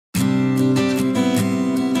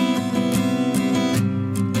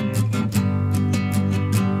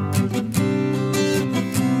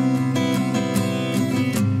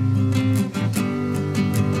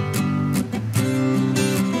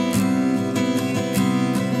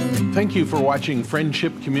Thank you for watching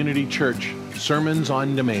Friendship Community Church Sermons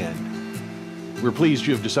on Demand. We're pleased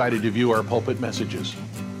you have decided to view our pulpit messages.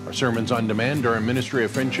 Our Sermons on Demand are a ministry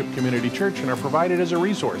of Friendship Community Church and are provided as a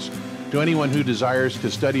resource to anyone who desires to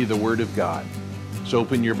study the Word of God. So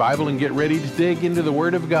open your Bible and get ready to dig into the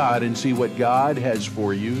Word of God and see what God has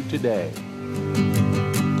for you today.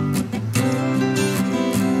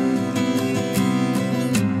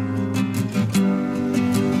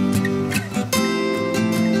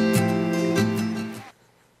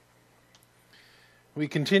 We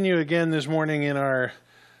continue again this morning in our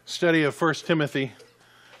study of 1 Timothy.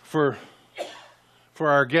 For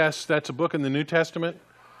our guests, that's a book in the New Testament.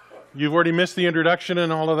 You've already missed the introduction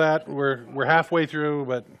and all of that. We're halfway through,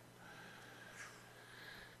 but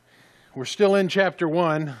we're still in chapter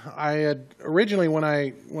 1. I had originally, when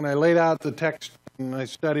I laid out the text and I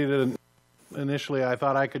studied it initially, I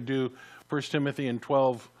thought I could do 1 Timothy in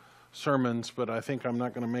 12 sermons, but I think I'm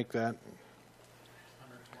not going to make that.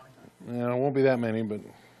 Yeah, it won't be that many, but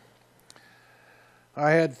I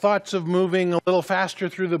had thoughts of moving a little faster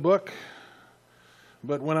through the book,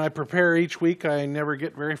 but when I prepare each week, I never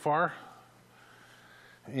get very far.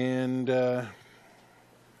 And as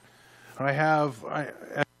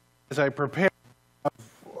I prepare,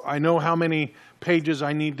 I know how many pages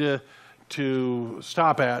I need to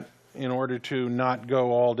stop at in order to not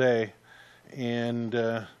go all day. And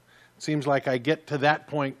it seems like I get to that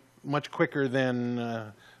point much quicker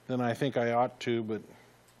than I think I ought to, but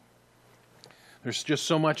there's just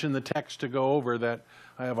so much in the text to go over that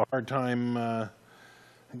I have a hard time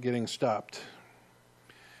getting stopped.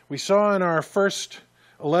 We saw in our first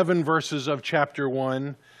 11 verses of chapter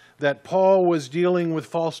 1 that Paul was dealing with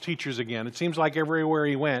false teachers again. It seems like everywhere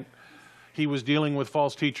he went, he was dealing with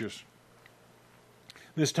false teachers.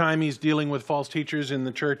 This time he's dealing with false teachers in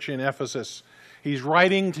the church in Ephesus. He's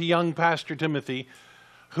writing to young Pastor Timothy,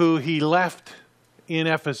 who he left in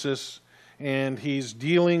Ephesus, and he's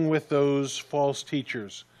dealing with those false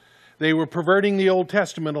teachers. They were perverting the Old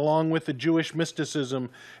Testament along with the Jewish mysticism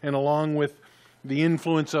and along with the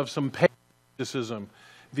influence of some pagan mysticism.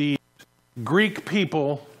 The Greek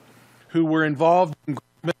people who were involved in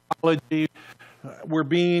Greek mythology were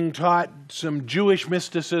being taught some Jewish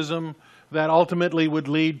mysticism that ultimately would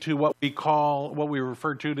lead to what we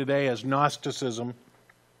refer to today as Gnosticism.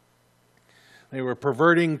 They were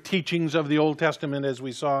perverting teachings of the Old Testament, as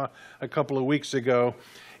we saw a couple of weeks ago,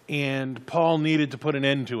 and Paul needed to put an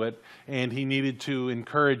end to it, and he needed to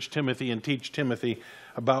encourage Timothy and teach Timothy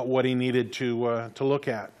about what he needed to look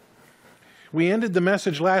at. We ended the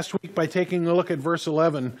message last week by taking a look at verse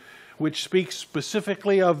 11, which speaks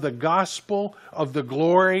specifically of the gospel of the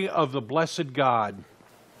glory of the blessed God,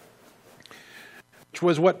 which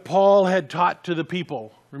was what Paul had taught to the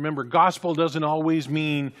people. Remember, gospel doesn't always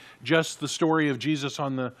mean just the story of Jesus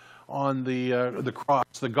on the cross.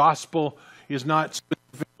 The gospel is not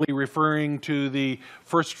specifically referring to the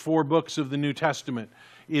first 4 books of the New Testament.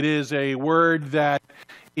 It is a word that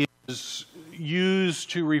is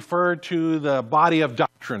used to refer to the body of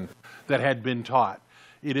doctrine that had been taught.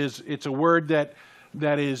 It's a word that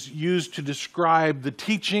is used to describe the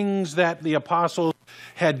teachings that the apostles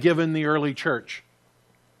had given the early church.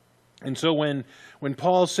 And so when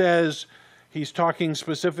Paul says he's talking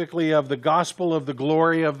specifically of the gospel of the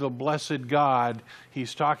glory of the blessed God,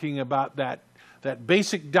 he's talking about that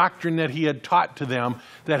basic doctrine that he had taught to them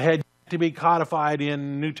that had to be codified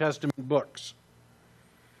in New Testament books.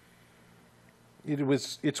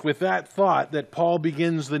 It's with that thought that Paul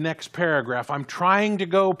begins the next paragraph. I'm trying to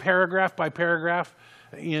go paragraph by paragraph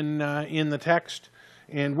in the text,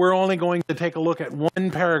 and we're only going to take a look at one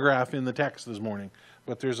paragraph in the text this morning,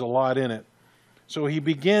 but there's a lot in it. So he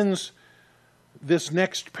begins this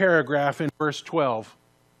next paragraph in verse 12.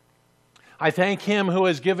 I thank him who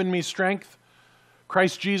has given me strength,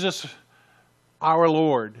 Christ Jesus our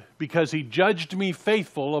Lord, because he judged me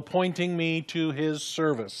faithful, appointing me to his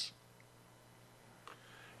service.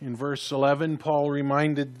 In verse 11, Paul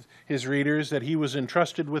reminded his readers that he was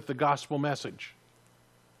entrusted with the gospel message.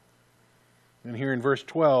 And here in verse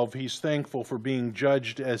 12, he's thankful for being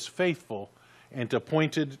judged as faithful and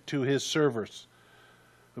appointed to his service,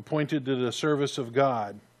 appointed to the service of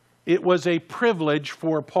God. It was a privilege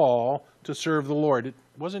for Paul to serve the Lord. It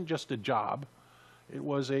wasn't just a job. It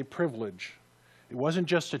was a privilege. It wasn't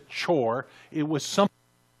just a chore. It was something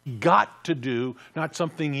he got to do, not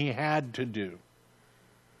something he had to do.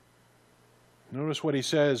 Notice what he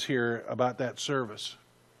says here about that service.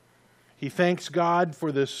 He thanks God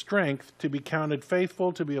for the strength to be counted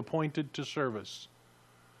faithful, to be appointed to service.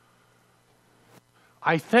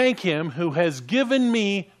 I thank him who has given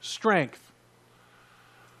me strength.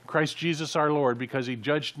 Christ Jesus our Lord, because He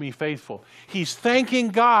judged me faithful. He's thanking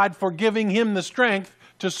God for giving him the strength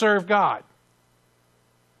to serve God.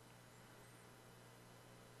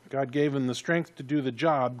 God gave him the strength to do the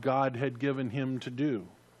job God had given him to do.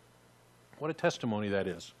 What a testimony that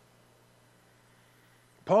is.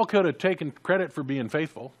 Paul could have taken credit for being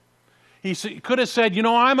faithful. He could have said, you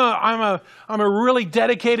know, I'm a really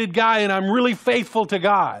dedicated guy and I'm really faithful to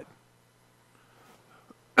God.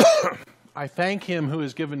 I thank Him who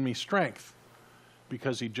has given me strength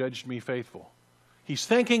because He judged me faithful. He's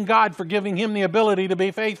thanking God for giving him the ability to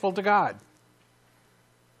be faithful to God.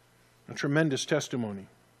 A tremendous testimony.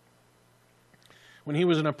 When he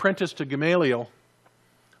was an apprentice to Gamaliel,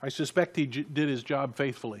 I suspect he did his job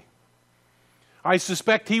faithfully. I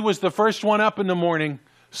suspect he was the first one up in the morning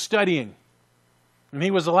studying. And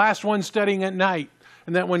he was the last one studying at night.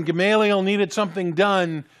 And that when Gamaliel needed something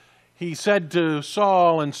done, he said to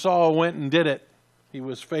Saul, and Saul went and did it. He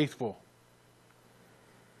was faithful.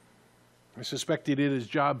 I suspect he did his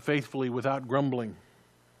job faithfully without grumbling.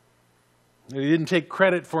 He didn't take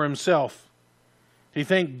credit for himself. He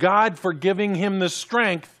thanked God for giving him the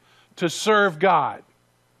strength to serve God.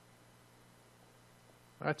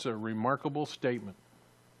 That's a remarkable statement.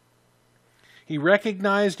 He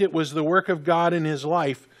recognized it was the work of God in his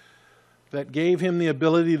life that gave him the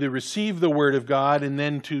ability to receive the Word of God and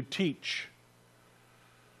then to teach.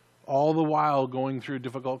 All the while going through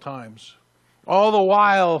difficult times. All the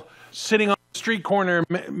while sitting on the street corner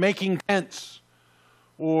making tents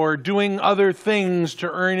or doing other things to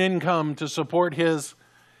earn income to support his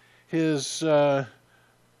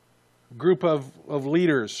group of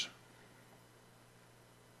leaders.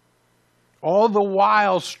 All the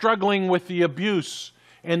while struggling with the abuse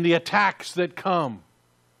and the attacks that come.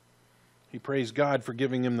 He praised God for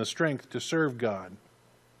giving him the strength to serve God.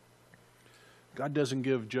 God doesn't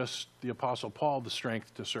give just the Apostle Paul the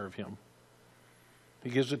strength to serve Him. He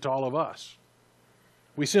gives it to all of us.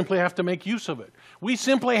 We simply have to make use of it. We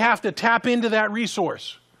simply have to tap into that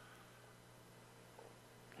resource.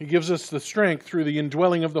 He gives us the strength through the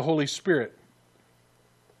indwelling of the Holy Spirit.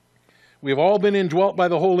 We have all been indwelt by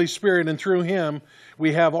the Holy Spirit, and through Him,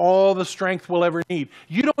 we have all the strength we'll ever need.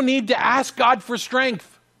 You don't need to ask God for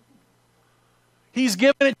strength. He's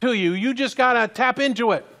given it to you. You just got to tap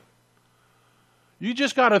into it. You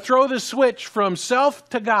just got to throw the switch from self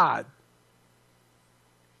to God.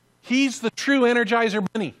 He's the true Energizer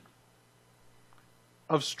Bunny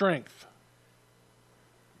of strength.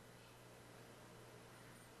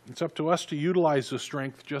 It's up to us to utilize the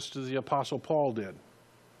strength just as the Apostle Paul did.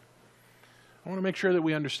 I want to make sure that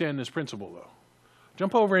we understand this principle, though.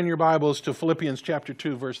 Jump over in your Bibles to Philippians chapter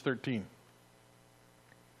 2, verse 13.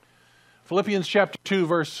 Philippians chapter 2,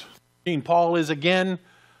 verse 13. Paul is again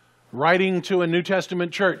writing to a New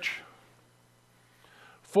Testament church.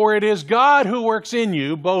 For it is God who works in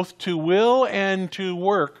you, both to will and to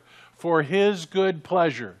work for His good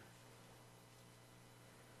pleasure.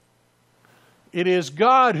 It is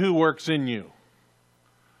God who works in you,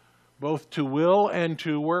 both to will and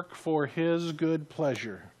to work for His good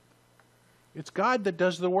pleasure. It's God that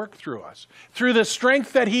does the work through us, through the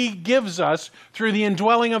strength that He gives us through the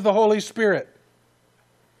indwelling of the Holy Spirit.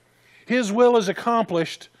 His will is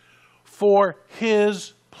accomplished for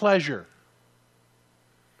His pleasure.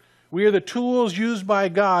 We are the tools used by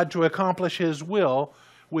God to accomplish His will,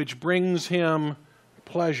 which brings Him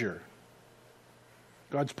pleasure.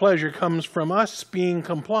 God's pleasure comes from us being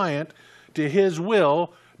compliant to His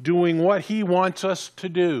will, doing what He wants us to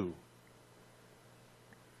do.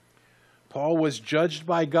 Paul was judged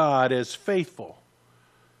by God as faithful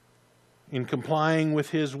in complying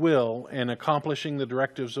with His will and accomplishing the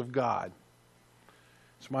directives of God.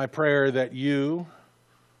 It's my prayer that you,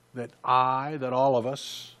 that all of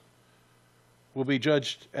us, will be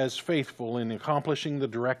judged as faithful in accomplishing the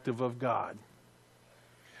directive of God.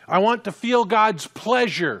 I want to feel God's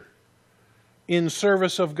pleasure in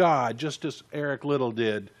service of God, just as Eric Little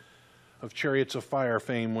did of Chariots of Fire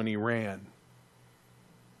fame when he ran.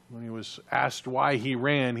 When he was asked why he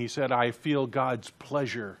ran, he said, I feel God's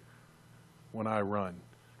pleasure when I run.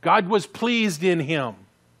 God was pleased in him.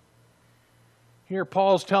 Here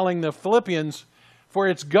Paul's telling the Philippians, for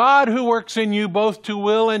it's God who works in you both to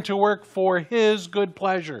will and to work for His good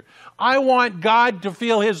pleasure. I want God to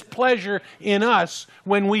feel His pleasure in us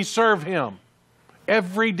when we serve Him.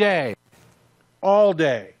 Every day, all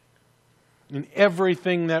day, in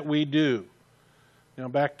everything that we do. Now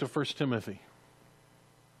back to 1 Timothy.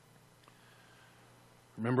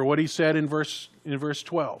 Remember what he said in verse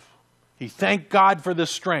 12. He thanked God for the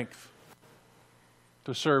strength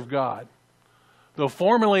to serve God. Though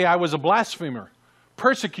formerly I was a blasphemer,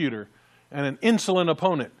 persecutor, and an insolent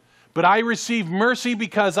opponent. but I received mercy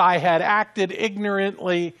because I had acted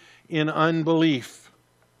ignorantly in unbelief.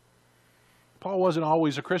 Paul wasn't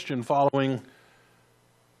always a Christian following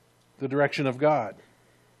the direction of God.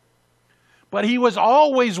 But he was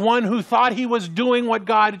always one who thought he was doing what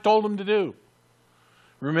God had told him to do.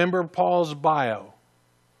 Remember Paul's bio.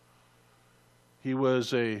 He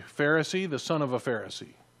was a Pharisee, the son of a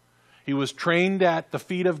Pharisee. He was trained at the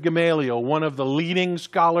feet of Gamaliel, one of the leading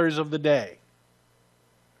scholars of the day.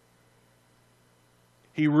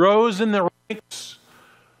 He rose in the ranks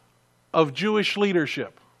of Jewish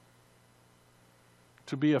leadership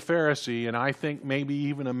to be a Pharisee, and I think maybe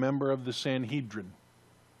even a member of the Sanhedrin.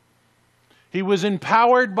 He was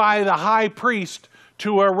empowered by the high priest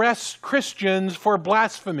to arrest Christians for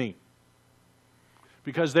blasphemy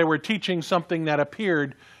because they were teaching something that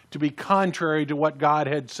appeared to be contrary to what God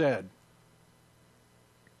had said.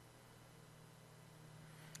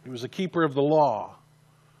 He was a keeper of the law,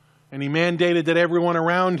 and he mandated that everyone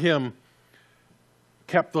around him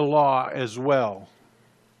kept the law as well.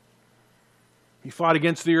 He fought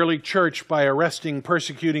against the early church by arresting,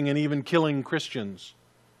 persecuting, and even killing Christians.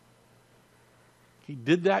 He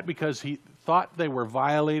did that because he thought they were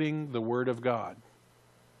violating the Word of God.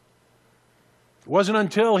 It wasn't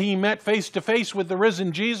until he met face to face with the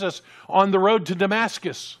risen Jesus on the road to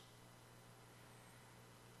Damascus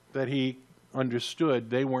that he understood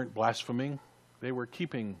they weren't blaspheming, they were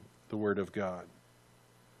keeping the Word of God.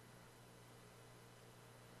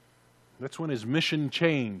 That's when his mission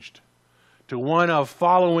changed to one of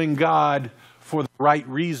following God for the right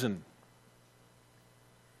reason.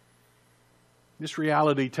 This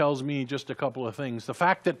reality tells me just a couple of things. The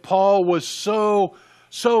fact that Paul was so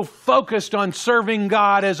focused on serving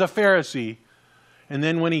God as a Pharisee, and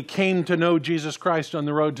then when he came to know Jesus Christ on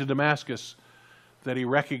the road to Damascus, that he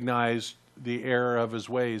recognized the error of his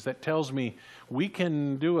ways. That tells me we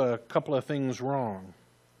can do a couple of things wrong.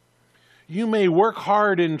 You may work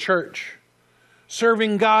hard in church,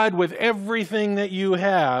 serving God with everything that you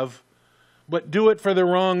have, but do it for the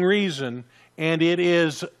wrong reason, and it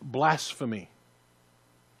is blasphemy.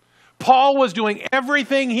 Paul was doing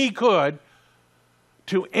everything he could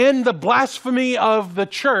to end the blasphemy of the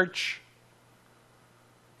church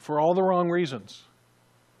for all the wrong reasons.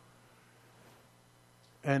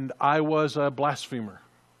 And I was a blasphemer.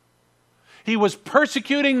 He was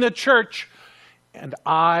persecuting the church, and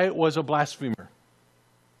I was a blasphemer.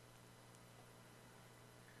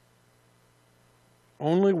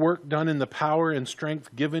 Only work done in the power and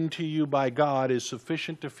strength given to you by God is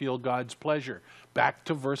sufficient to feel God's pleasure. Back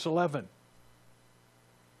to verse 11.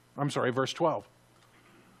 Verse 12.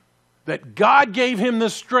 That God gave him the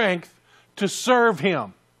strength to serve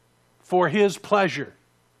him for his pleasure.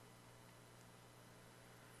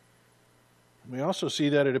 We also see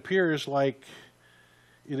that it appears like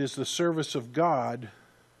it is the service of God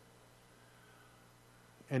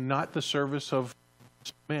and not the service of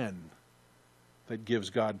men that gives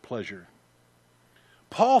God pleasure.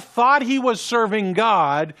 Paul thought he was serving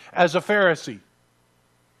God as a Pharisee.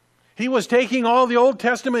 He was taking all the Old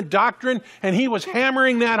Testament doctrine and he was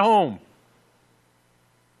hammering that home.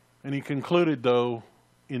 And he concluded, though,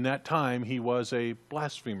 in that time he was a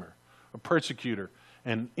blasphemer, a persecutor,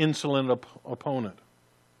 an insolent opponent.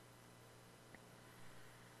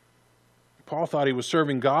 Paul thought he was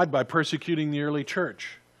serving God by persecuting the early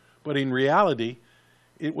church. But in reality,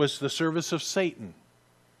 it was the service of Satan,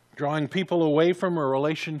 drawing people away from a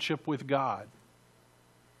relationship with God.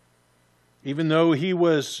 Even though he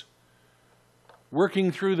was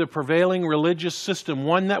working through the prevailing religious system,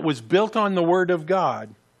 one that was built on the Word of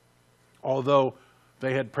God, although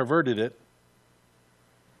they had perverted it,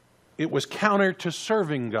 it was counter to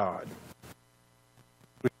serving God,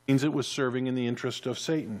 which means it was serving in the interest of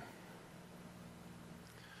Satan.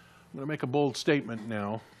 I'm going to make a bold statement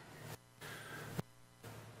now.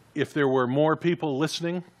 If there were more people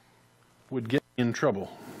listening, would get in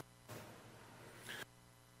trouble.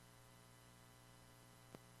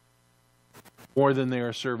 More than they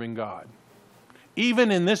are serving God.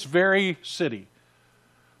 Even in this very city,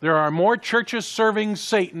 there are more churches serving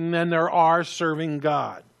Satan than there are serving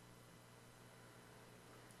God.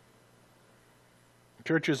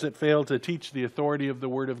 Churches that fail to teach the authority of the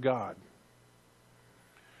Word of God.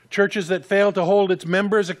 Churches that fail to hold its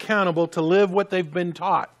members accountable to live what they've been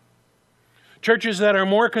taught. Churches that are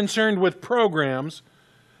more concerned with programs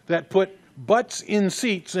that put butts in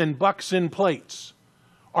seats and bucks in plates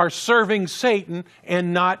are serving Satan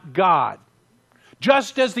and not God.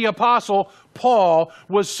 Just as the Apostle Paul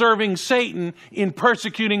was serving Satan in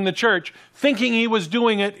persecuting the church, thinking he was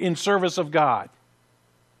doing it in service of God.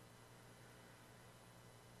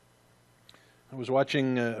 I was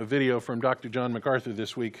watching a video from Dr. John MacArthur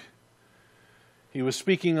this week. He was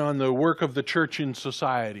speaking on the work of the church in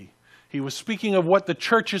society. He was speaking of what the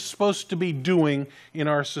church is supposed to be doing in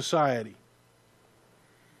our society.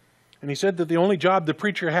 And he said that the only job the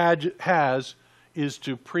preacher has is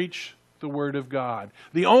to preach the Word of God.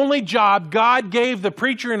 The only job God gave the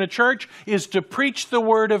preacher in a church is to preach the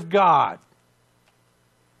Word of God.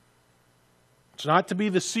 It's not to be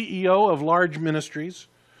the CEO of large ministries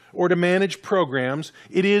or to manage programs.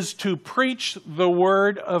 It is to preach the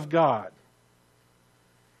Word of God.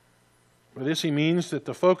 By this he means that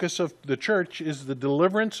the focus of the church is the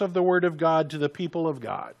deliverance of the Word of God to the people of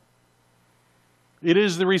God. It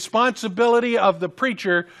is the responsibility of the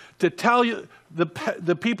preacher to tell you,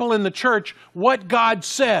 the people in the church what God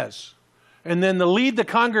says, and then to lead the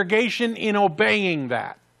congregation in obeying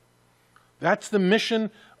that. That's the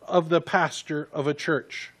mission of the pastor of a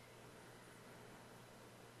church.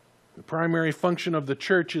 The primary function of the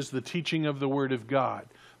church is the teaching of the Word of God.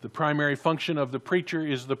 The primary function of the preacher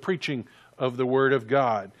is the preaching of the Word of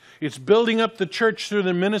God. It's building up the church through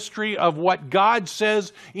the ministry of what God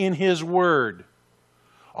says in His Word.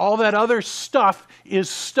 All that other stuff is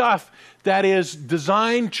stuff that is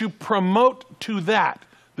designed to promote to that,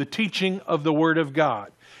 the teaching of the Word of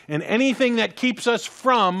God. And anything that keeps us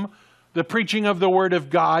from the preaching of the Word of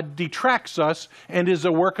God detracts us and is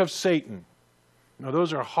a work of Satan. Now,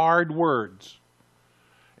 those are hard words.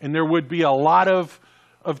 And there would be a lot of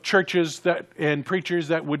churches and preachers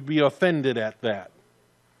that would be offended at that.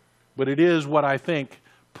 But it is what I think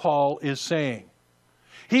Paul is saying.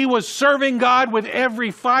 He was serving God with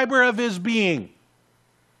every fiber of his being.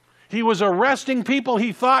 He was arresting people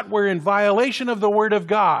he thought were in violation of the Word of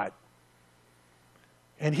God.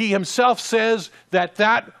 And he himself says that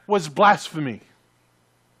that was blasphemy.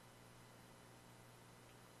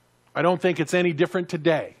 I don't think it's any different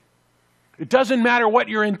today. It doesn't matter what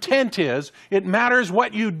your intent is, it matters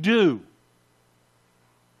what you do.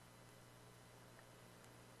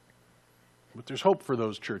 But there's hope for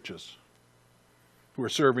those churches who are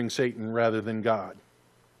serving Satan rather than God.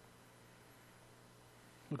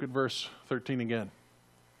 Look at verse 13 again.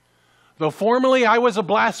 Though formerly I was a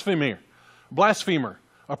blasphemer,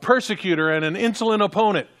 a persecutor, and an insolent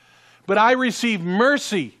opponent, but I received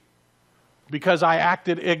mercy because I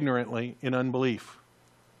acted ignorantly in unbelief.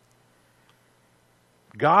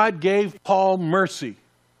 God gave Paul mercy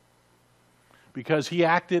because he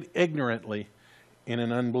acted ignorantly in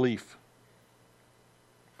an unbelief.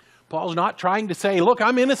 Paul's not trying to say, look,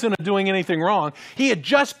 I'm innocent of doing anything wrong. He had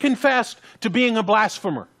just confessed to being a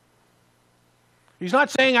blasphemer. He's not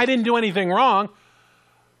saying I didn't do anything wrong.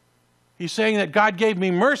 He's saying that God gave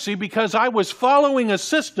me mercy because I was following a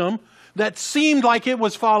system that seemed like it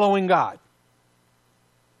was following God.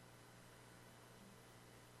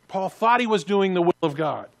 Paul thought he was doing the will of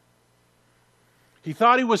God. He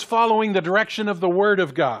thought he was following the direction of the Word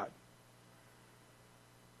of God.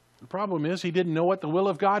 The problem is he didn't know what the will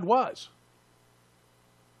of God was.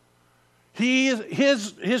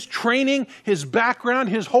 His training, his background,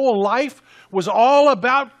 his whole life was all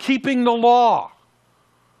about keeping the law.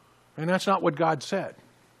 And that's not what God said.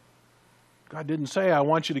 God didn't say, I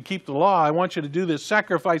want you to keep the law. I want you to do this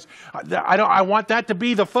sacrifice. I want that to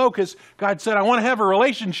be the focus. God said, I want to have a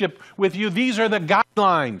relationship with you. These are the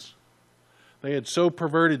guidelines. They had so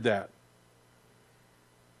perverted that.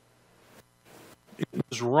 It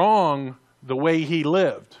was wrong the way he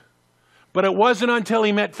lived. But it wasn't until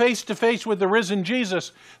he met face to face with the risen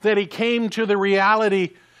Jesus that he came to the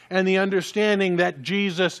reality and the understanding that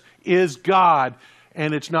Jesus is God.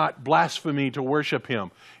 And it's not blasphemy to worship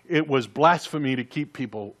Him. It was blasphemy to keep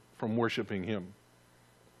people from worshiping Him.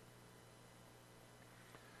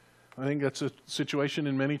 I think that's a situation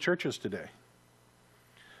in many churches today.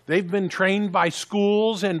 They've been trained by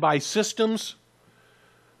schools and by systems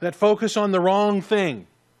that focus on the wrong thing.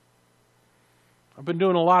 I've been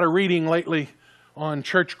doing a lot of reading lately on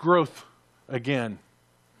church growth again.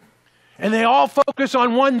 And they all focus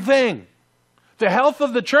on one thing. The health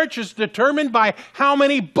of the church is determined by how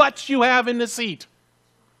many butts you have in the seat.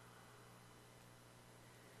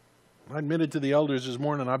 I admitted to the elders this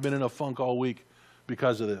morning, I've been in a funk all week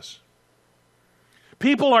because of this.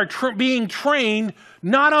 People are being trained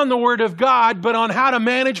not on the Word of God, but on how to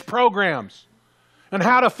manage programs and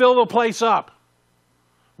how to fill the place up,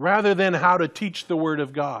 rather than how to teach the Word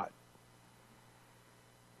of God.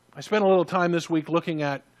 I spent a little time this week looking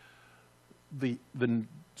at the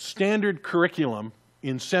standard curriculum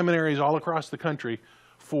in seminaries all across the country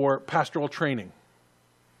for pastoral training.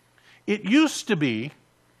 It used to be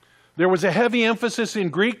there was a heavy emphasis in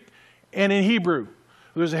Greek and in Hebrew,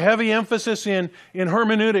 There's a heavy emphasis in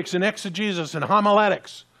hermeneutics and exegesis and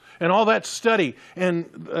homiletics and all that study,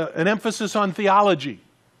 and an emphasis on theology.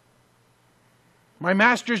 My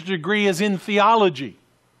master's degree is in theology,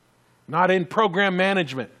 not in program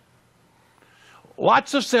management.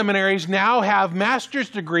 Lots of seminaries now have master's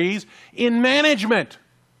degrees in management.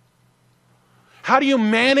 How do you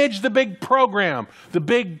manage the big program, the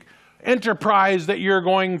big enterprise that you're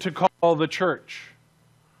going to call the church,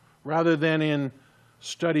 rather than in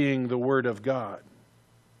studying the Word of God?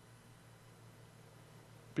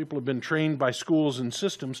 People have been trained by schools and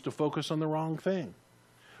systems to focus on the wrong thing.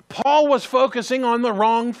 Paul was focusing on the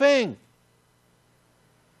wrong thing.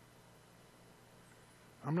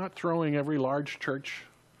 I'm not throwing every large church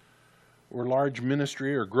or large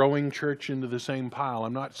ministry or growing church into the same pile.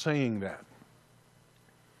 I'm not saying that.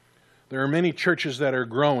 There are many churches that are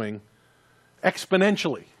growing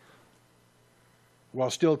exponentially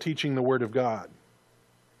while still teaching the Word of God.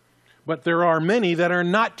 But there are many that are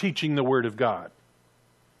not teaching the Word of God.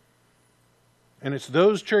 And it's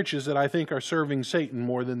those churches that I think are serving Satan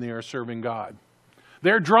more than they are serving God.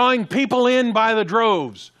 They're drawing people in by the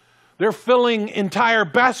droves. They're filling entire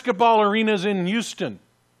basketball arenas in Houston.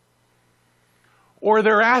 Or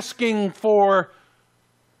they're asking for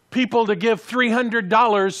people to give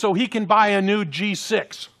 $300 so he can buy a new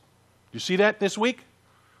G6. You see that this week?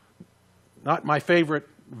 Not my favorite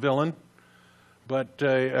villain, but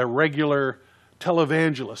a regular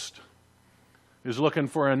televangelist is looking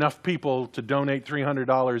for enough people to donate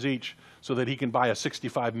 $300 each so that he can buy a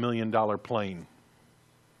 $65 million plane.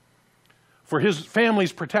 For his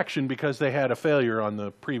family's protection, because they had a failure on the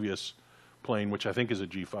previous plane, which I think is a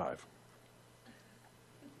G5.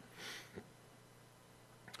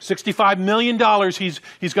 $65 million,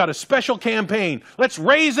 he's got a special campaign. Let's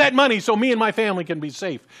raise that money so me and my family can be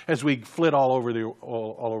safe as we flit all over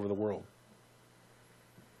the world.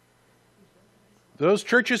 Those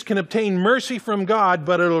churches can obtain mercy from God,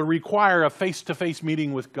 but it'll require a face-to-face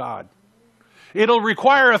meeting with God. It'll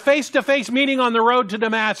require a face-to-face meeting on the road to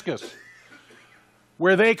Damascus,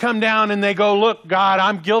 where they come down and they go, look, God,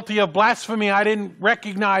 I'm guilty of blasphemy. I didn't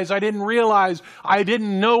recognize, I didn't realize, I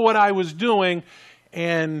didn't know what I was doing.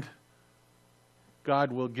 And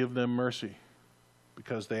God will give them mercy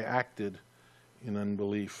because they acted in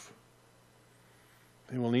unbelief.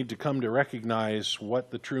 They will need to come to recognize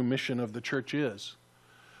what the true mission of the church is.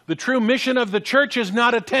 The true mission of the church is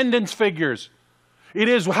not attendance figures. It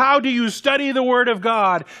is, how do you study the Word of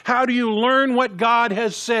God? How do you learn what God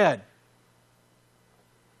has said?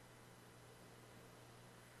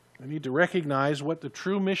 They need to recognize what the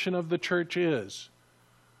true mission of the church is.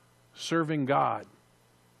 Serving God,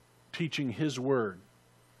 teaching His Word,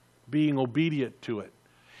 being obedient to it,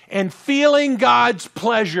 and feeling God's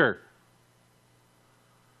pleasure.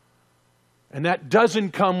 And that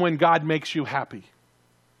doesn't come when God makes you happy.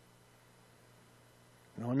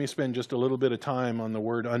 Now, let me spend just a little bit of time on the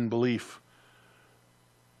word unbelief.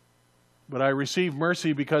 But I received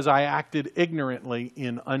mercy because I acted ignorantly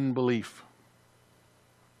in unbelief.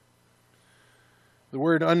 The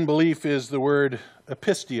word unbelief is the word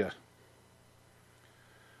apistia.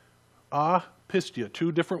 Pistia,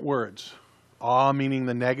 two different words. Meaning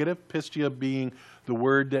the negative, pistia being the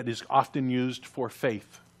word that is often used for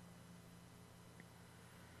faith.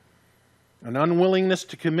 An unwillingness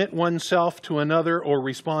to commit oneself to another or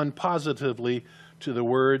respond positively to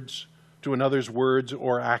another's words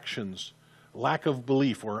or actions. Lack of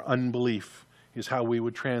belief or unbelief is how we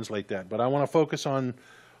would translate that. But I want to focus on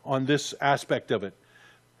this aspect of it.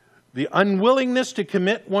 The unwillingness to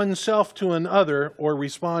commit oneself to another or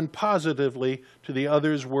respond positively to the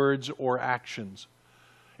other's words or actions.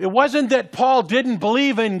 It wasn't that Paul didn't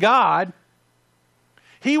believe in God.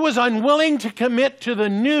 He was unwilling to commit to the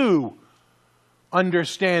new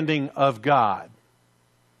understanding of God.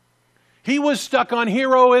 He was stuck on,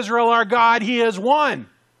 "Hear, O Israel, our God, He is one."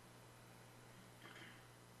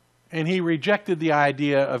 And he rejected the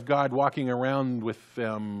idea of God walking around with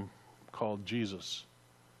them called Jesus.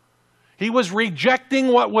 He was rejecting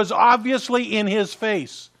what was obviously in his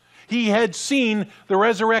face. He had seen the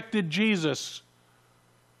resurrected Jesus.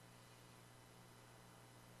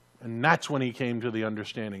 And that's when he came to the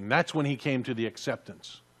understanding. That's when he came to the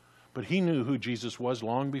acceptance. But he knew who Jesus was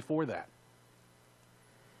long before that.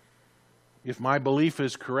 If my belief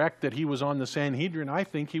is correct that he was on the Sanhedrin, I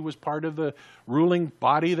think he was part of the ruling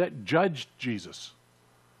body that judged Jesus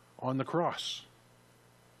on the cross.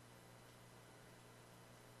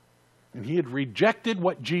 And he had rejected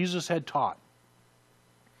what Jesus had taught.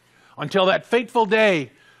 Until that fateful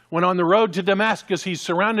day when on the road to Damascus he's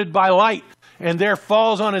surrounded by light and there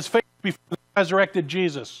falls on his face before the resurrected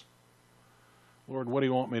Jesus. Lord, what do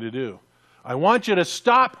you want me to do? I want you to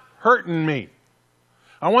stop hurting me.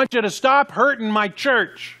 I want you to stop hurting my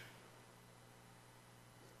church.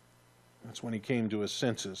 That's when he came to his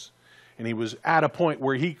senses. And he was at a point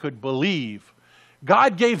where he could believe.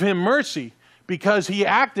 God gave him mercy because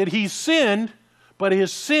he sinned, but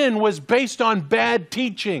his sin was based on bad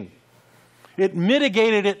teaching. It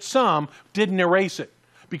mitigated it some, didn't erase it,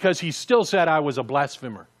 because he still said I was a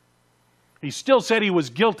blasphemer. He still said he was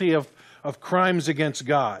guilty of crimes against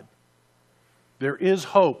God. There is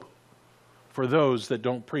hope for those that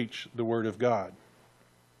don't preach the Word of God.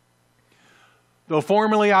 Though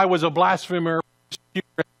formerly I was a blasphemer,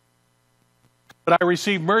 but I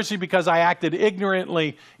received mercy because I acted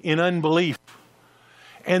ignorantly in unbelief.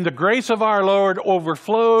 And the grace of our Lord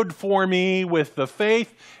overflowed for me with the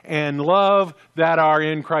faith and love that are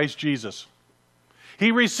in Christ Jesus.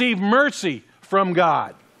 He received mercy from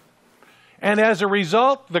God. And as a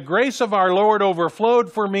result, the grace of our Lord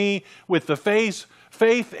overflowed for me with the faith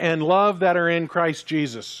and love that are in Christ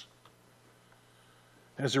Jesus.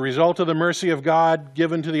 As a result of the mercy of God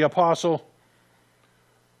given to the apostle,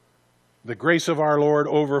 the grace of our Lord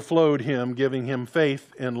overflowed him, giving him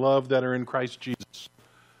faith and love that are in Christ Jesus.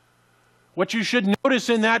 What you should notice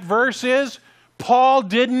in that verse is, Paul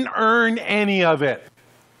didn't earn any of it.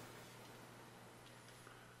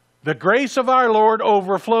 The grace of our Lord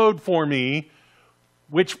overflowed for me,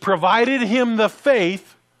 which provided him the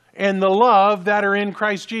faith and the love that are in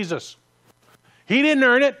Christ Jesus. He didn't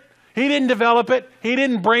earn it. He didn't develop it. He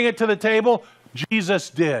didn't bring it to the table. Jesus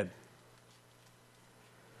did.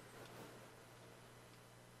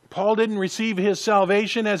 Paul didn't receive his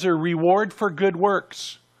salvation as a reward for good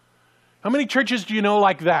works. How many churches do you know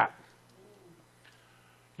like that?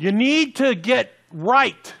 You need to get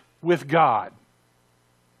right with God.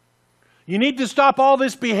 You need to stop all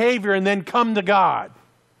this behavior and then come to God.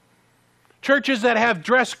 Churches that have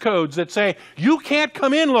dress codes that say, you can't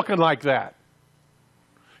come in looking like that.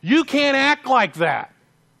 You can't act like that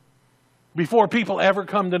before people ever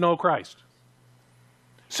come to know Christ.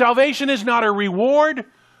 Salvation is not a reward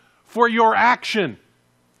for your action.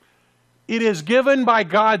 It is given by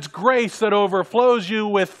God's grace that overflows you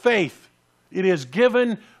with faith. It is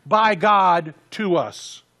given by God to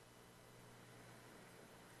us.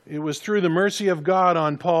 It was through the mercy of God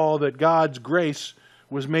on Paul that God's grace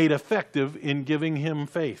was made effective in giving him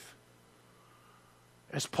faith.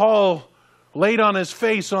 As Paul laid on his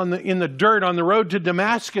face in the dirt on the road to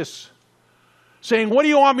Damascus, saying, what do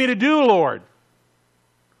you want me to do, Lord?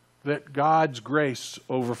 That God's grace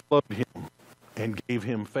overflowed him and gave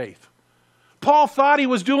him faith. Paul thought he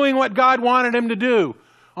was doing what God wanted him to do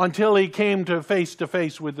until he came to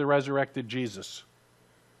face with the resurrected Jesus.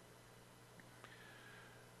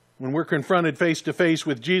 When we're confronted face to face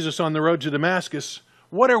with Jesus on the road to Damascus,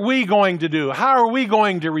 what are we going to do? How are we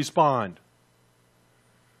going to respond?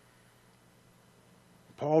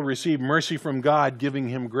 Paul received mercy from God, giving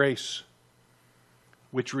him grace,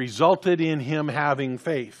 which resulted in him having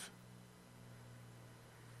faith.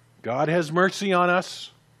 God has mercy on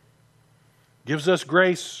us, gives us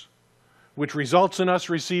grace, which results in us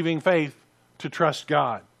receiving faith to trust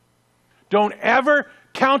God. Don't ever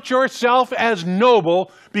count yourself as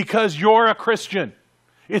noble because you're a Christian.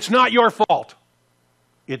 It's not your fault.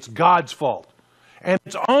 It's God's fault. And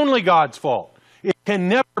it's only God's fault. It can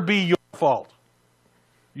never be your fault.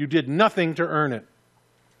 You did nothing to earn it.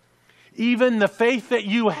 Even the faith that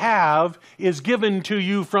you have is given to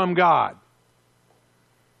you from God.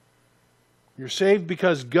 You're saved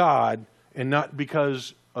because God and not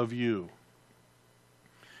because of you.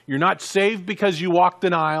 You're not saved because you walked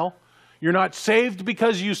an aisle. You're not saved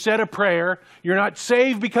because you said a prayer. You're not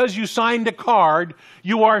saved because you signed a card.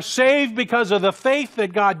 You are saved because of the faith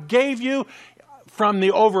that God gave you from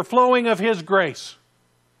the overflowing of His grace.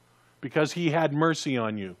 Because He had mercy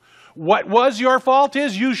on you. What was your fault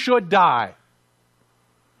is you should die.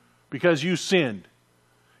 Because you sinned.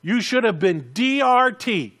 You should have been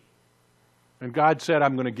DRT. And God said,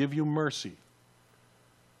 I'm going to give you mercy.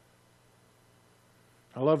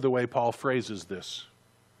 I love the way Paul phrases this.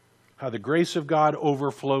 How the grace of God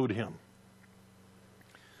overflowed him.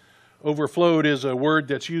 Overflowed is a word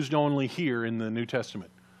that's used only here in the New Testament.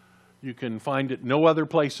 You can find it no other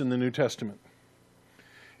place in the New Testament.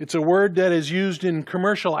 It's a word that is used in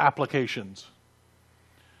commercial applications.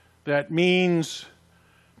 That means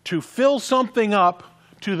to fill something up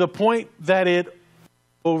to the point that it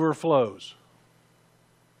overflows.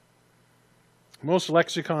 Most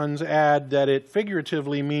lexicons add that it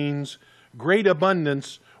figuratively means great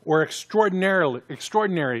abundance or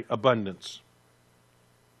extraordinary abundance.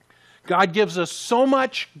 God gives us so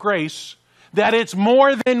much grace that it's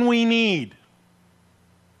more than we need.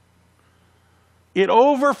 It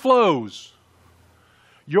overflows.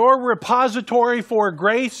 Your repository for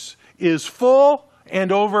grace is full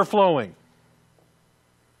and overflowing.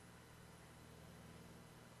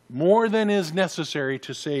 More than is necessary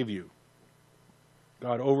to save you.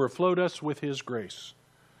 God overflowed us with His grace.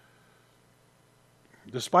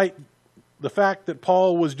 Despite the fact that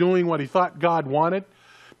Paul was doing what he thought God wanted,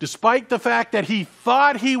 despite the fact that he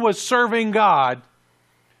thought he was serving God,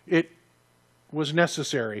 it was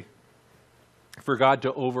necessary for God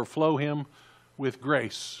to overflow him with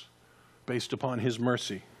grace based upon His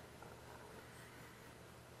mercy.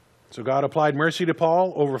 So God applied mercy to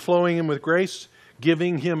Paul, overflowing him with grace,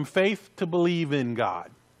 giving him faith to believe in God.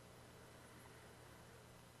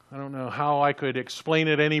 I don't know how I could explain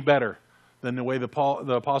it any better than the way the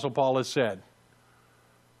Apostle Paul has said.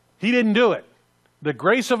 He didn't do it. The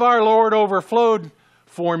grace of our Lord overflowed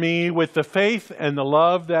for me with the faith and the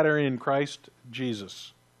love that are in Christ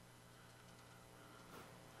Jesus.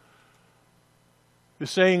 The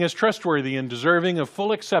saying is trustworthy and deserving of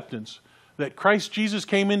full acceptance, that Christ Jesus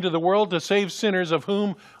came into the world to save sinners, of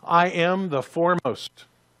whom I am the foremost.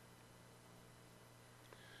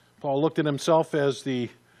 Paul looked at himself as the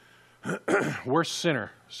worst sinner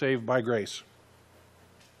saved by grace.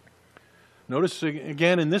 Notice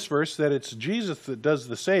again in this verse that it's Jesus that does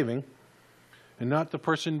the saving and not the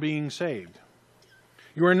person being saved.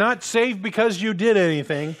 You are not saved because you did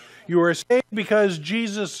anything. You are saved because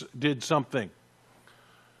Jesus did something.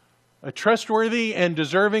 A trustworthy and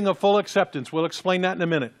deserving of full acceptance. We'll explain that in a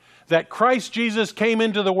minute. That Christ Jesus came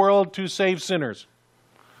into the world to save sinners.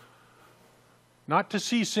 Not to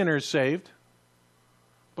see sinners saved,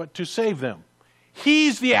 but to save them.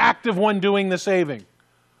 He's the active one doing the saving,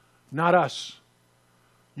 not us.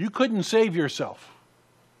 You couldn't save yourself.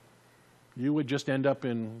 You would just end up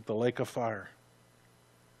in the lake of fire.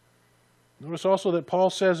 Notice also that Paul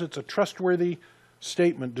says it's a trustworthy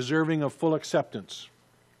statement deserving of full acceptance.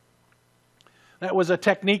 That was a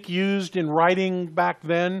technique used in writing back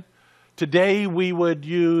then. Today we would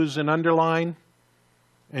use an underline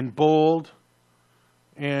and bold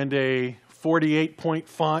and a 48-point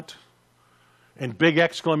font and big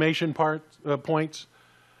exclamation points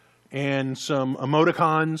and some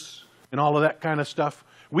emoticons and all of that kind of stuff.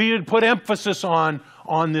 We would put emphasis on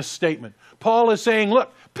this statement. Paul is saying,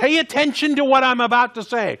 look, pay attention to what I'm about to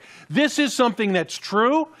say. This is something that's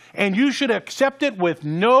true, and you should accept it with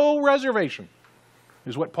no reservation,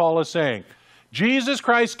 is what Paul is saying. Jesus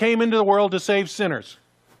Christ came into the world to save sinners,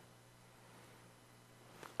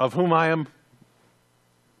 of whom I am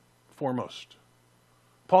foremost.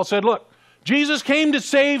 Paul said, look, Jesus came to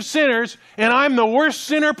save sinners, and I'm the worst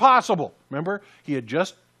sinner possible. Remember, he had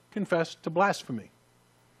just confessed to blasphemy.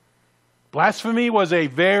 Blasphemy was a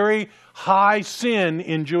very high sin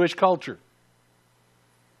in Jewish culture.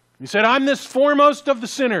 He said, I'm this foremost of the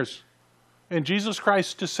sinners, and Jesus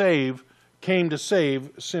Christ came to save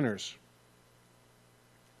sinners.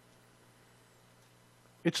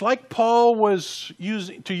 It's like Paul was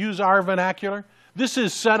using, to use our vernacular, this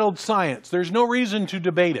is settled science. There's no reason to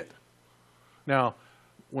debate it. Now,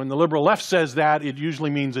 when the liberal left says that, it usually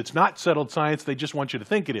means it's not settled science. They just want you to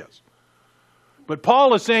think it is. But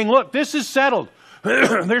Paul is saying, look, this is settled.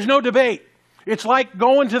 There's no debate. It's like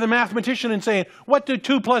going to the mathematician and saying, what do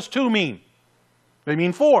 2 plus 2 mean? They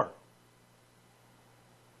mean 4.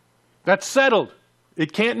 That's settled.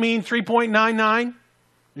 It can't mean 3.99.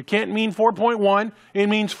 It can't mean 4.1. It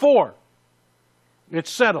means 4. It's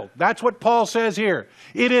settled. That's what Paul says here.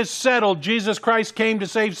 It is settled. Jesus Christ came to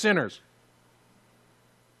save sinners.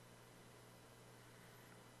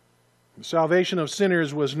 The salvation of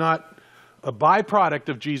sinners was not a byproduct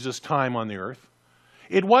of Jesus' time on the earth.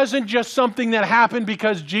 It wasn't just something that happened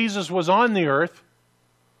because Jesus was on the earth,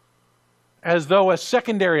 as though a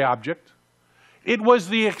secondary object. It was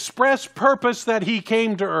the express purpose that he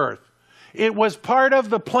came to earth. It was part of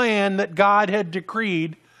the plan that God had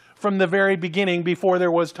decreed from the very beginning, before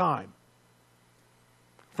there was time.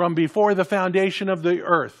 From before the foundation of the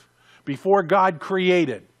earth, before God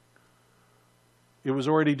created, it was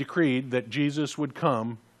already decreed that Jesus would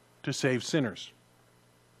come to save sinners.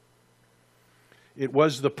 It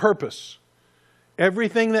was the purpose.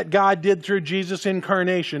 Everything that God did through Jesus'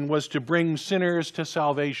 incarnation was to bring sinners to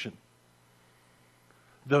salvation.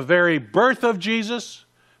 The very birth of Jesus,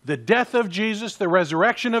 the death of Jesus, the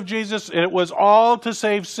resurrection of Jesus, it was all to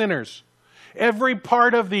save sinners. Every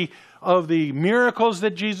part of the miracles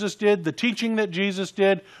that Jesus did, the teaching that Jesus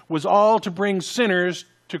did, was all to bring sinners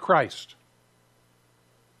to Christ.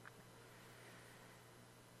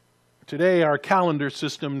 Today, our calendar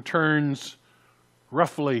system turns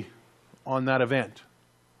roughly on that event.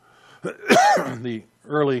 The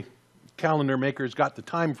early calendar makers got the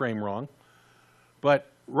time frame wrong. But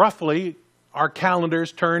roughly, our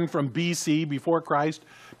calendars turn from BC, before Christ,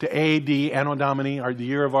 to AD, Anno Domini, or the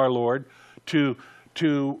year of our Lord, to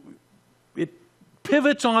it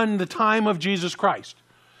pivots on the time of Jesus Christ.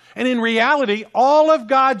 And in reality, all of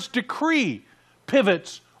God's decree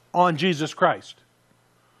pivots on Jesus Christ.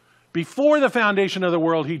 Before the foundation of the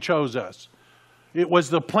world, He chose us. It was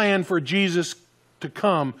the plan for Jesus to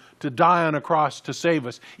come, to die on a cross to save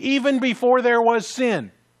us. Even before there was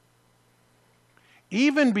sin.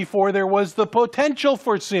 Even before there was the potential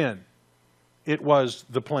for sin, it was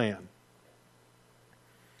the plan.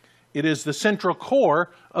 It is the central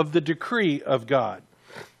core of the decree of God.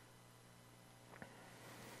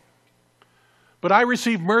 But I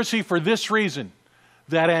received mercy for this reason,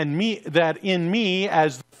 that in me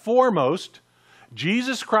as the foremost,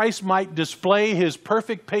 Jesus Christ might display His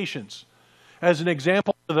perfect patience as an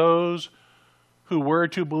example to those who were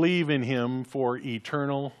to believe in Him for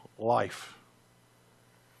eternal life.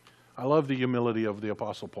 I love the humility of the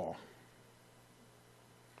Apostle Paul.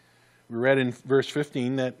 We read in verse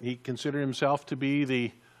 15 that he considered himself to be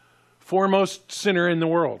the foremost sinner in the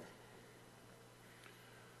world.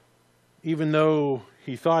 Even though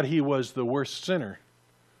he thought he was the worst sinner,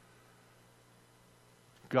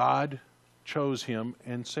 God chose him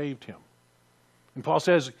and saved him. And Paul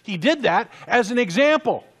says he did that as an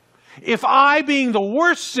example. If I, being the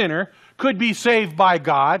worst sinner, could be saved by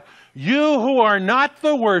God, you who are not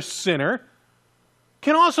the worst sinner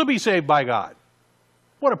can also be saved by God.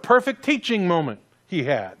 What a perfect teaching moment he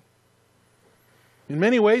had. In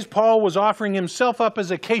many ways, Paul was offering himself up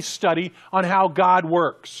as a case study on how God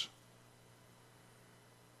works.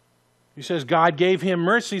 He says God gave him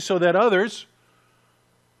mercy so that others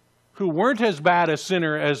who weren't as bad a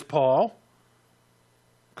sinner as Paul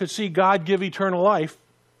could see God give eternal life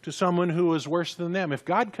to someone who was worse than them. If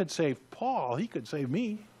God could save Paul, He could save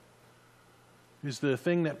me, is the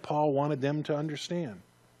thing that Paul wanted them to understand.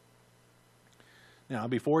 Now,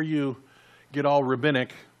 before you get all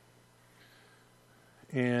rabbinic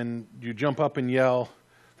and you jump up and yell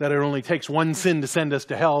that it only takes one sin to send us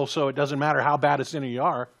to hell, so it doesn't matter how bad a sinner you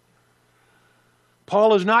are,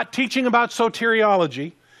 Paul is not teaching about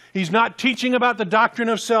soteriology. He's not teaching about the doctrine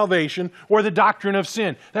of salvation or the doctrine of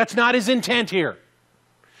sin. That's not his intent here.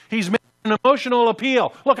 He's making an emotional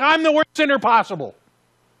appeal. Look, I'm the worst sinner possible.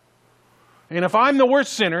 And if I'm the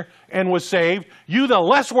worst sinner and was saved, you, the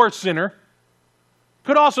less worst sinner,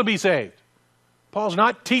 could also be saved. Paul's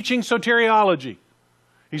not teaching soteriology.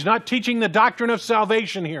 He's not teaching the doctrine of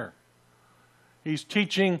salvation here. He's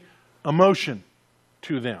teaching emotion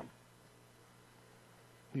to them.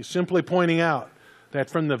 He's simply pointing out that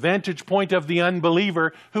from the vantage point of the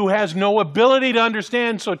unbeliever who has no ability to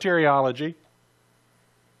understand soteriology,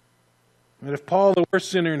 that if Paul, the worst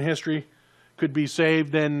sinner in history, could be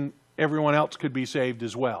saved, then everyone else could be saved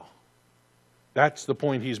as well. That's the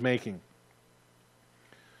point he's making.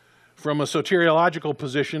 From a soteriological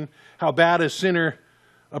position, how bad a sinner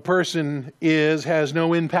a person is has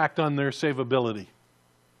no impact on their savability.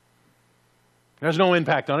 There's no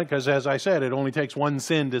impact on it because, as I said, it only takes one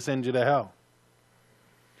sin to send you to hell.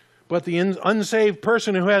 But the unsaved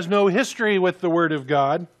person who has no history with the Word of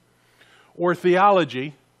God or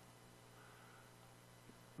theology,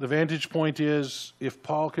 the vantage point is, if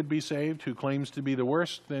Paul could be saved, who claims to be the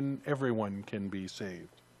worst, then everyone can be saved.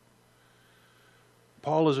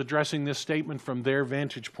 Paul is addressing this statement from their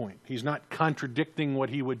vantage point. He's not contradicting what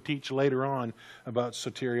he would teach later on about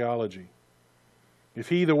soteriology. If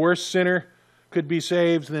he, the worst sinner, could be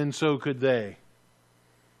saved, then so could they.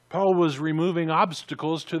 Paul was removing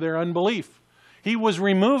obstacles to their unbelief. He was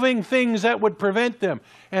removing things that would prevent them.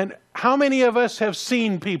 And how many of us have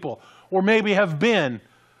seen people, or maybe have been,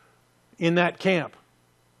 in that camp?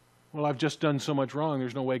 Well, I've just done so much wrong,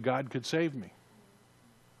 there's no way God could save me.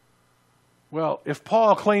 Well, if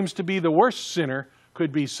Paul claims to be the worst sinner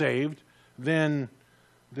could be saved, then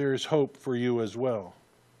there's hope for you as well.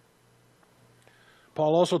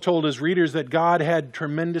 Paul also told his readers that God had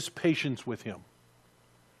tremendous patience with him.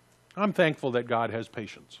 I'm thankful that God has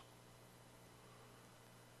patience.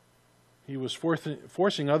 He was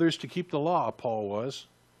forcing others to keep the law, Paul was.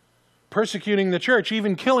 Persecuting the church,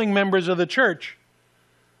 even killing members of the church.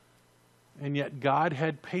 And yet God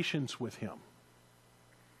had patience with him.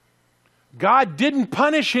 God didn't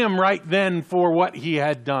punish him right then for what he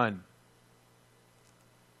had done.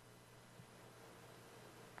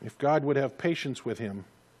 If God would have patience with him,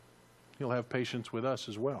 He'll have patience with us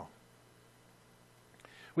as well.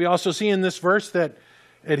 We also see in this verse that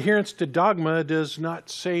adherence to dogma does not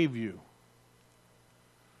save you.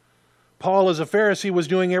 Paul, as a Pharisee, was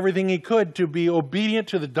doing everything he could to be obedient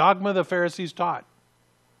to the dogma the Pharisees taught.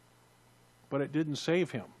 But it didn't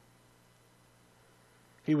save him.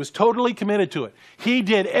 He was totally committed to it. He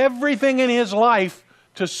did everything in his life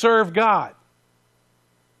to serve God.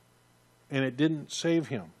 And it didn't save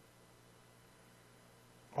him.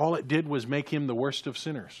 All it did was make him the worst of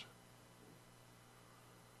sinners.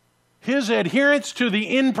 His adherence to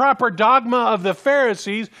the improper dogma of the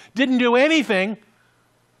Pharisees didn't do anything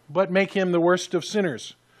but make him the worst of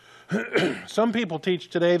sinners. Some people teach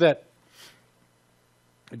today that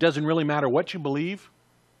it doesn't really matter what you believe,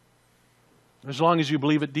 as long as you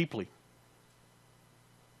believe it deeply.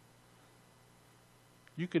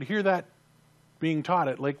 You could hear that being taught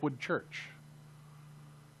at Lakewood Church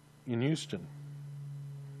in Houston.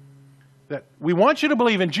 That we want you to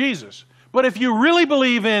believe in Jesus, but if you really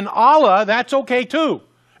believe in Allah, that's okay too,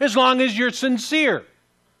 as long as you're sincere.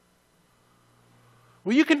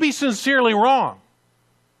 Well, you can be sincerely wrong.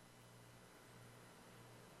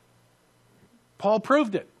 Paul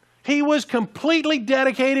proved it. He was completely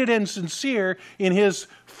dedicated and sincere in his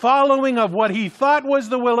following of what he thought was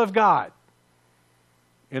the will of God.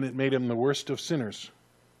 And it made him the worst of sinners.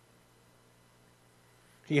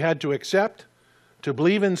 He had to accept, to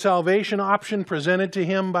believe in salvation option presented to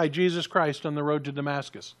him by Jesus Christ on the road to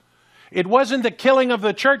Damascus. It wasn't the killing of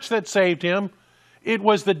the church that saved him. It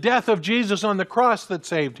was the death of Jesus on the cross that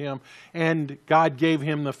saved him, and God gave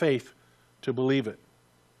him the faith to believe it.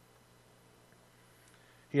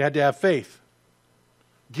 He had to have faith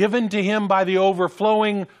given to him by the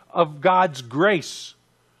overflowing of God's grace,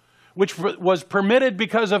 which was permitted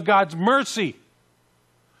because of God's mercy.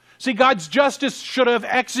 See, God's justice should have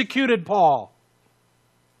executed Paul.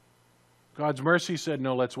 God's mercy said,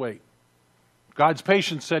 no, let's wait. God's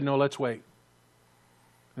patience said, no, let's wait.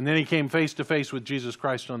 And then he came face to face with Jesus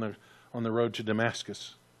Christ on the road to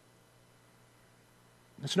Damascus.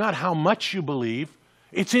 It's not how much you believe,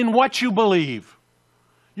 it's in what you believe.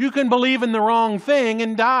 You can believe in the wrong thing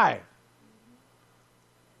and die.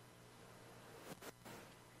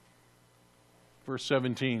 Verse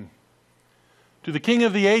 17. To the King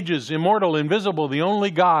of the ages, immortal, invisible, the only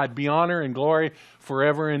God, be honor and glory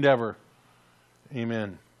forever and ever.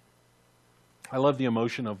 Amen. I love the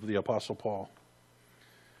emotion of the Apostle Paul.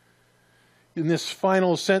 In this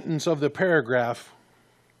final sentence of the paragraph,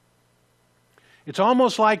 it's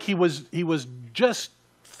almost like he was just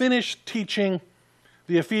finished teaching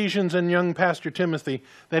the Ephesians and young Pastor Timothy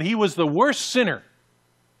that he was the worst sinner,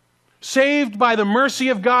 saved by the mercy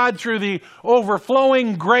of God through the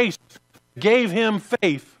overflowing grace that gave him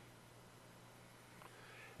faith.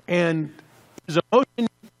 And his emotion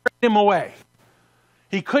carried him away.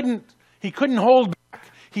 He couldn't hold back.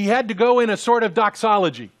 He had to go in a sort of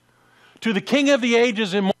doxology. To the King of the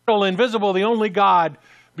ages, immortal, invisible, the only God,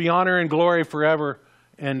 be honor and glory forever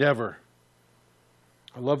and ever.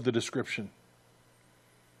 I love the description.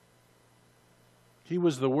 He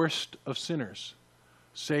was the worst of sinners,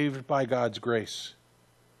 saved by God's grace.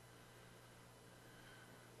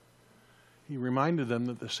 He reminded them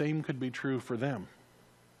that the same could be true for them.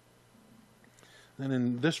 Then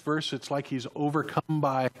in this verse, it's like he's overcome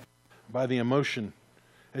by the emotion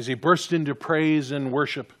as he burst into praise and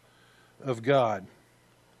worship of God.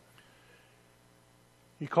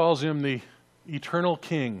 He calls him the eternal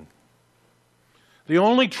King, the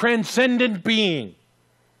only transcendent being.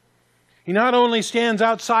 He not only stands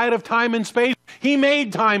outside of time and space, he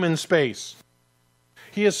made time and space.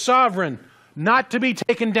 He is sovereign, not to be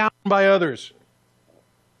taken down by others.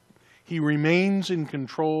 He remains in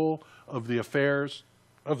control of the affairs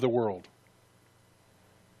of the world.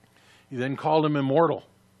 He then called him immortal,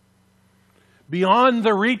 beyond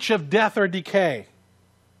the reach of death or decay.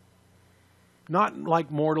 Not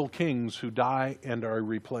like mortal kings who die and are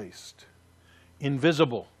replaced.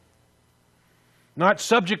 Invisible. Not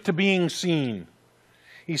subject to being seen.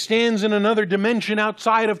 He stands in another dimension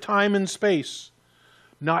outside of time and space,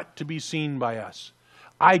 not to be seen by us.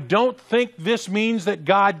 I don't think this means that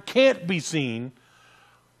God can't be seen.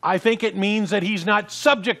 I think it means that He's not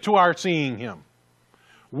subject to our seeing Him.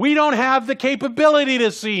 We don't have the capability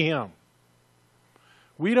to see Him.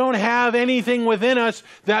 We don't have anything within us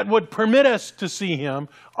that would permit us to see Him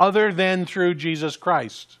other than through Jesus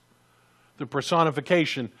Christ, the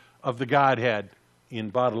personification of the Godhead in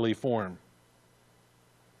bodily form.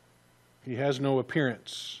 He has no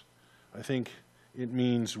appearance. I think it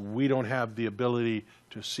means we don't have the ability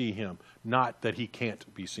to see Him, not that He can't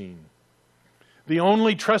be seen. The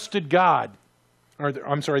only trusted God,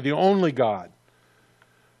 the only God.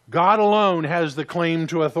 God alone has the claim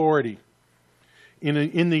to authority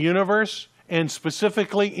in the universe and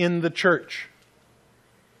specifically in the church.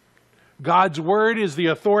 God's Word is the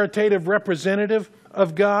authoritative representative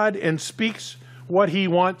of God and speaks what He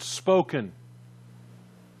wants spoken.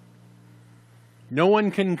 No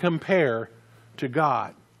one can compare to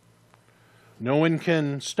God. No one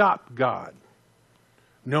can stop God.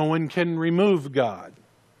 No one can remove God.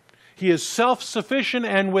 He is self-sufficient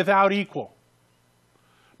and without equal.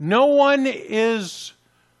 God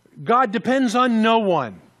depends on no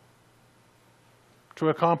one to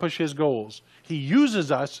accomplish His goals. He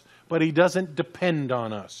uses us, but He doesn't depend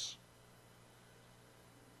on us.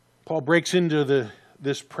 Paul breaks into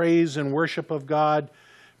this praise and worship of God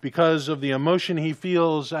because of the emotion he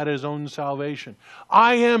feels at his own salvation.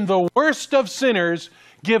 I am the worst of sinners,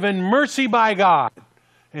 given mercy by God.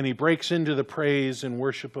 And he breaks into the praise and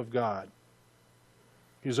worship of God.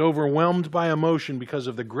 He's overwhelmed by emotion because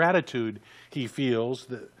of the gratitude he feels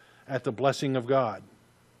at the blessing of God.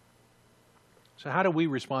 So how do we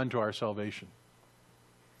respond to our salvation?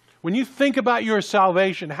 When you think about your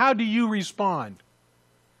salvation, how do you respond?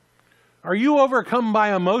 Are you overcome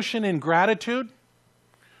by emotion and gratitude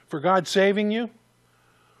for God saving you?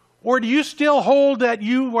 Or do you still hold that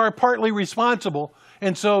you are partly responsible,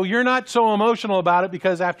 and so you're not so emotional about it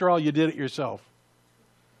because after all you did it yourself?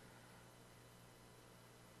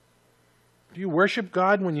 Do you worship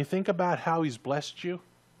God when you think about how He's blessed you?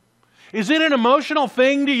 Is it an emotional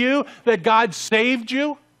thing to you that God saved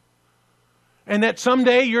you? And that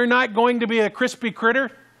someday you're not going to be a crispy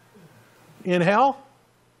critter in hell?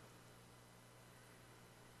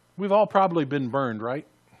 We've all probably been burned, right?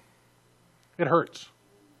 It hurts.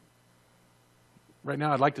 Right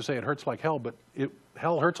now I'd like to say it hurts like hell, but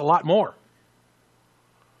hell hurts a lot more.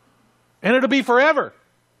 And it'll be forever.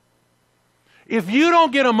 If you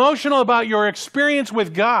don't get emotional about your experience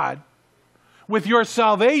with God, with your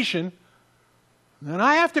salvation, then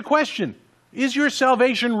I have to question, is your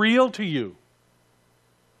salvation real to you?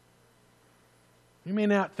 You may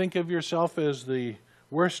not think of yourself as the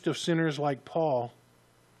worst of sinners like Paul,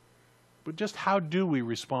 but just how do we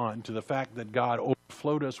respond to the fact that God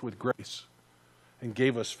overflowed us with grace and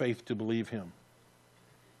gave us faith to believe Him?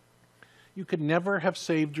 You could never have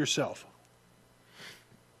saved yourself.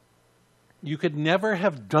 You could never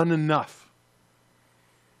have done enough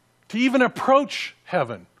to even approach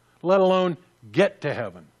heaven, let alone get to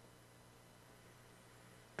heaven.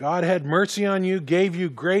 God had mercy on you, gave you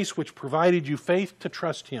grace, which provided you faith to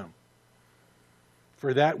trust Him.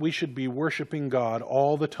 For that, we should be worshiping God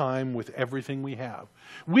all the time with everything we have.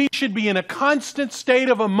 We should be in a constant state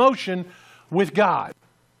of emotion with God,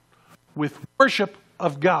 with worship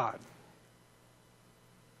of God.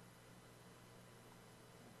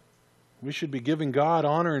 We should be giving God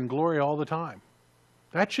honor and glory all the time.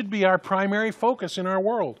 That should be our primary focus in our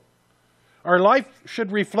world. Our life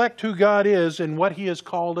should reflect who God is and what He has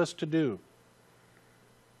called us to do.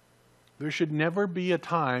 There should never be a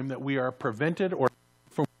time that we are prevented or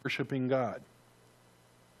from worshiping God.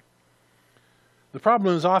 The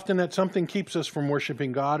problem is often that something keeps us from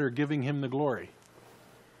worshiping God or giving Him the glory.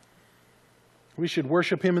 We should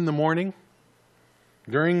worship Him in the morning,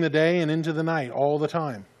 during the day, and into the night, all the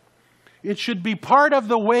time. It should be part of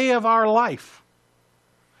the way of our life.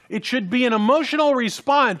 It should be an emotional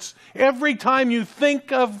response every time you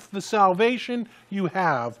think of the salvation you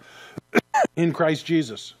have in Christ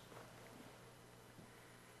Jesus.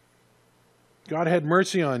 God had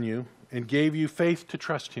mercy on you and gave you faith to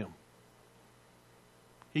trust Him.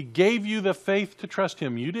 He gave you the faith to trust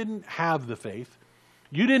Him. You didn't have the faith.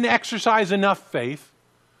 You didn't exercise enough faith.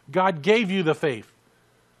 God gave you the faith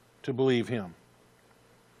to believe Him.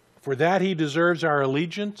 For that He deserves our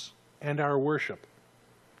allegiance and our worship.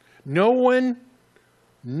 No one,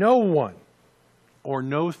 or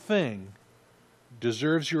no thing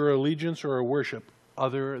deserves your allegiance or worship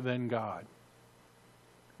other than God.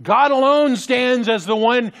 God alone stands as the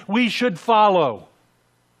one we should follow.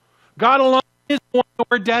 God alone is the one that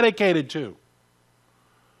we're dedicated to.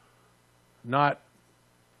 Not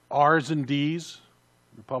R's and D's,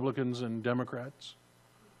 Republicans and Democrats.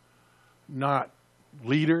 Not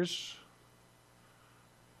leaders.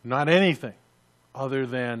 Not anything other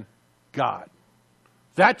than God.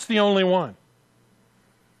 That's the only one.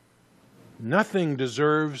 Nothing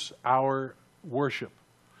deserves our worship.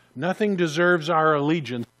 Nothing deserves our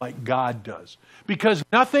allegiance like God does. Because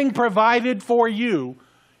nothing provided for you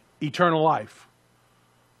eternal life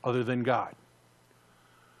other than God.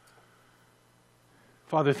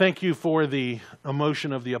 Father, thank you for the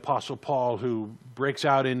emotion of the Apostle Paul, who breaks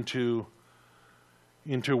out into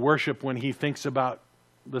worship when he thinks about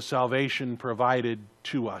the salvation provided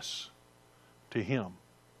to us, to him.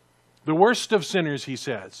 The worst of sinners, he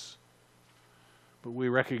says. But we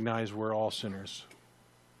recognize we're all sinners.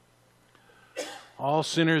 all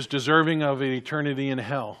sinners deserving of an eternity in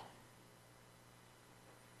hell.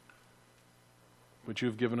 But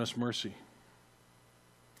you've given us mercy.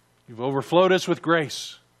 You've overflowed us with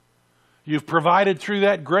grace. You've provided through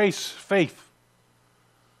that grace faith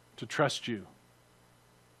to trust you.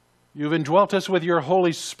 You've indwelt us with your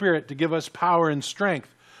Holy Spirit to give us power and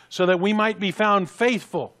strength so that we might be found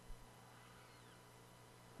faithful.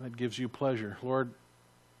 That gives you pleasure. Lord,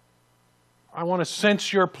 I want to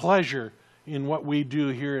sense your pleasure in what we do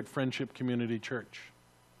here at Friendship Community Church.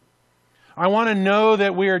 I want to know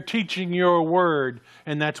that we are teaching your word,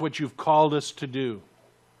 and that's what you've called us to do.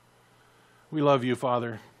 We love you,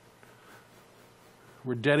 Father.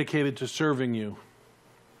 We're dedicated to serving you.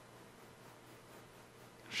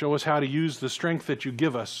 Show us how to use the strength that you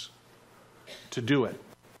give us to do it.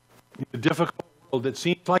 In a difficult world that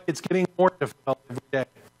seems like it's getting more difficult every day.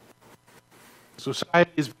 Society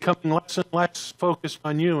is becoming less and less focused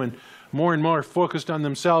on you and more focused on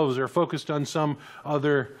themselves or focused on some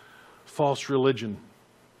other false religion.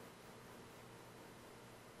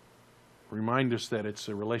 Remind us that it's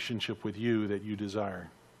a relationship with you that you desire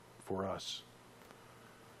for us.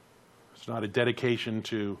 It's not a dedication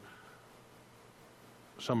to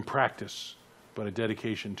some practice, but a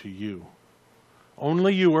dedication to you.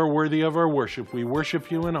 Only you are worthy of our worship. We worship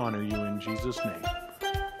you and honor you in Jesus' name.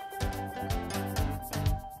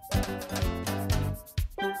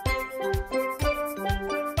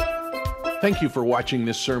 Thank you for watching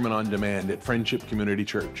this sermon on demand at Friendship Community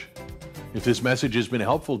Church. If this message has been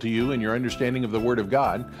helpful to you in your understanding of the Word of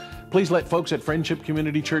God, please let folks at Friendship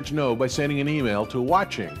Community Church know by sending an email to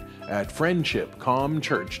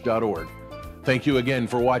watching@friendshipcomchurch.org. Thank you again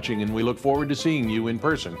for watching, and we look forward to seeing you in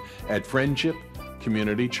person at Friendship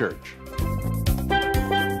Community Church.